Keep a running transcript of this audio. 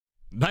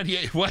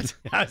98, what?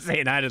 I was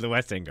saying hi to the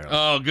West End girls.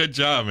 Oh, good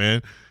job,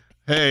 man.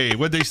 Hey,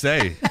 what'd they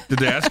say? Did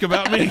they ask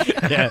about me?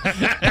 Yeah.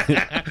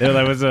 They're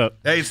like, what's up?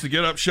 Hey, it's the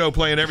Get Up Show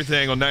playing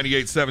everything on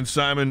 98.7.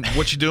 Simon,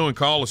 what you doing?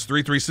 Call us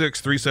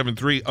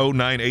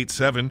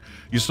 336-373-0987.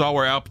 You saw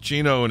where Al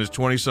Pacino and his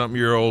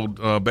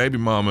 20-something-year-old baby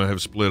mama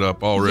have split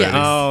up already. Yes.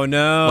 Oh,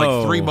 no.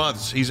 Like 3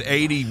 months. He's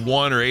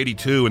 81 or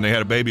 82, and they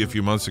had a baby a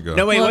few months ago.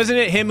 No, wait, wasn't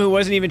it him who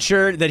wasn't even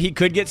sure that he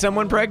could get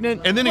someone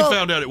pregnant? And then he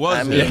found out it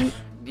was him.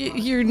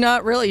 You're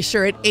not really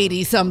sure at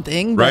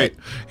 80-something. Right.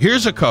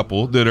 Here's a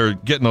couple that are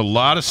getting a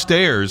lot of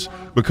stares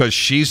because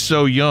she's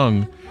so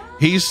young.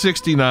 He's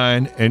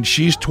 69 and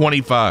she's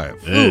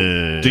 25.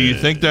 Do you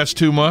think that's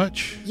too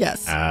much?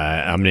 Yes.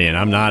 I'm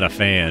not a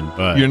fan,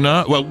 but You're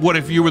not? Well, what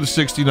if you were the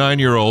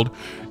 69-year-old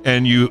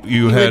and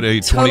you had a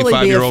totally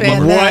 25-year-old be a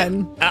fan mother?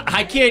 then.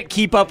 I can't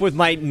keep up with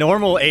my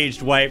normal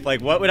aged wife. Like,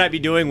 what would I be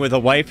doing with a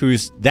wife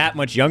who's that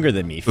much younger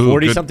than me?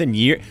 40-something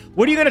years?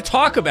 What are you going to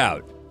talk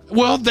about?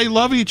 Well, they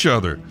love each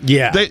other.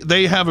 Yeah.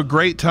 They have a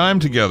great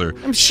time together.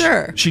 I'm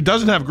sure. She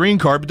doesn't have a green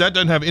card, but that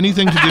doesn't have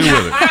anything to do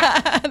with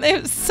it. They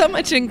have so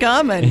much in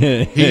common.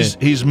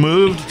 He's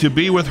moved to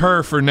be with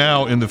her for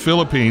now in the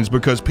Philippines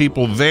because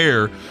people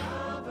there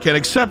can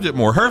accept it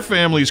more. Her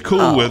family's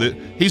cool with it.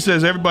 He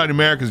says everybody in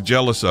America is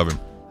jealous of him.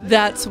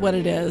 That's what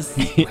it is.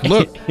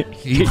 Look,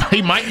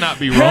 he might not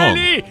be wrong.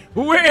 Honey,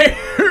 where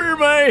are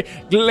my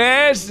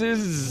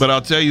glasses? But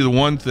I'll tell you the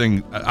one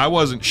thing. I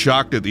wasn't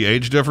shocked at the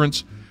age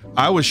difference.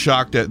 I was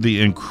shocked at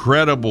the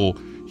incredible,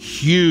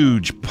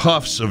 huge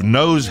puffs of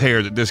nose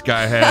hair that this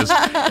guy has,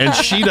 and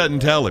she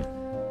doesn't tell him.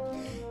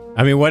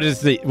 I mean,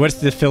 what's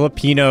the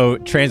Filipino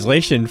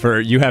translation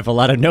for "you have a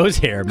lot of nose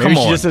hair"? Maybe Come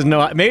she on. just doesn't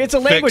know. Maybe it's a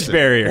language Fix it.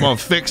 barrier. Come on,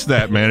 fix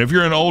that, man. If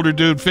you're an older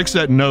dude, fix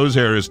that nose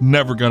hair. It's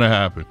never going to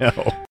happen.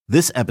 No.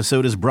 This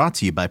episode is brought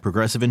to you by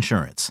Progressive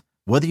Insurance.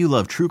 Whether you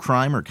love true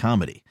crime or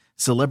comedy,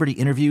 celebrity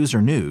interviews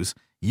or news,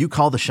 you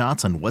call the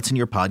shots on what's in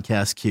your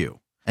podcast queue.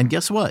 And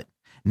guess what?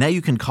 Now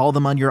you can call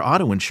them on your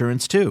auto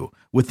insurance too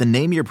with the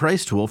Name Your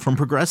Price tool from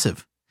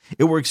Progressive.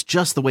 It works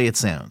just the way it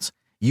sounds.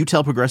 You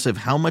tell Progressive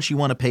how much you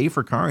want to pay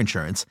for car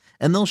insurance,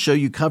 and they'll show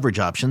you coverage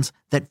options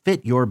that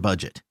fit your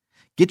budget.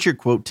 Get your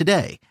quote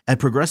today at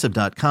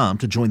Progressive.com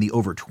to join the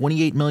over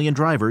 28 million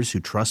drivers who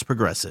trust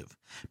Progressive.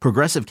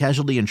 Progressive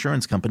Casualty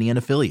Insurance Company and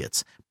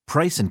Affiliates.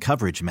 Price and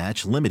coverage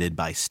match limited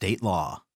by state law.